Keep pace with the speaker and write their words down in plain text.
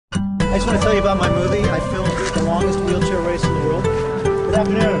I just want to tell you about my movie. I filmed the longest wheelchair race in the world. Good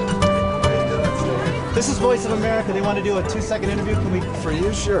afternoon. This is Voice of America. They want to do a 2-second interview. Can we? For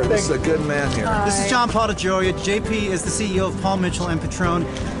you, sure. This is a good man here. This is John Paul Dejoria. JP is the CEO of Paul Mitchell and PATRON.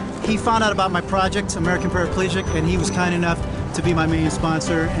 He found out about my project, American Paraplegic, and he was kind enough to be my main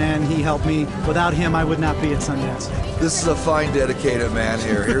sponsor, and he helped me. Without him, I would not be at Sundance. This is a fine, dedicated man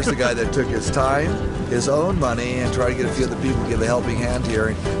here. Here's the guy that took his time, his own money, and tried to get a few other people to give a helping hand here,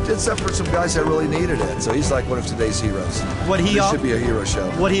 and did stuff for some guys that really needed it. So he's like one of today's heroes. This should be a hero show.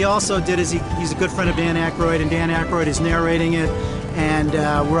 What he also did is he's a good friend of Dan Aykroyd, and Dan Aykroyd is narrating it. And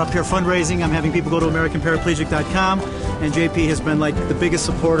we're up here fundraising. I'm having people go to AmericanParaplegic.com, and JP has been like the biggest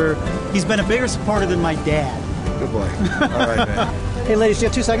supporter. He's been a bigger supporter than my dad. Good boy. All right, man. Hey, ladies, do you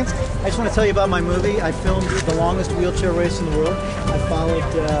have 2 seconds? I just want to tell you about my movie. I filmed the longest wheelchair race in the world. I followed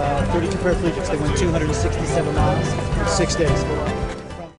 32 paraplegics. They went 267 miles in 6 days.